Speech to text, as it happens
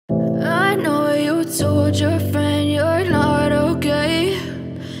told your friend you're not okay,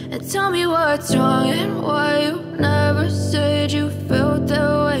 and tell me what's wrong and why you never said you felt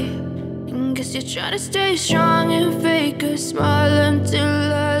that way. And guess you're trying to stay strong and fake a smile until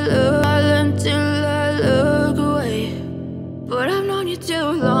I look away. But I've known you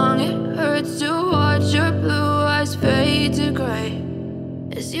too long, it hurts to watch your blue eyes fade to gray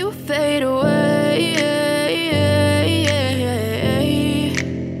as you fade away,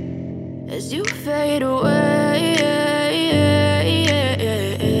 as you fade away.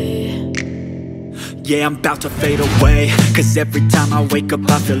 Yeah, I'm about to fade away, cause every time I wake up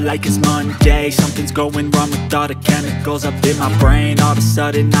I feel like it's Monday. Something's going wrong with all the chemicals up in my brain. All of a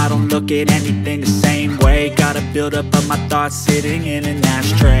sudden I don't look at anything the same way. Got a build up of my thoughts sitting in an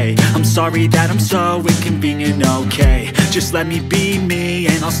ashtray. I'm sorry that I'm so inconvenient, okay. Just let me be me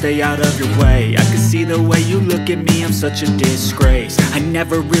and I'll stay out of your way. I can see the way you look at me, I'm such a disgrace. I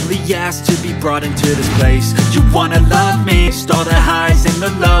never really asked to be brought into this place. You wanna love me, just all the highs and the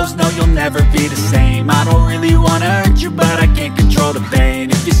lows. No, you'll never be the same. I don't really wanna hurt you, but I can't control the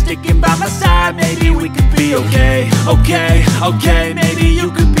pain. If you're sticking by my side, maybe we could be okay. Okay, maybe you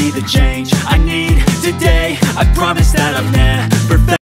could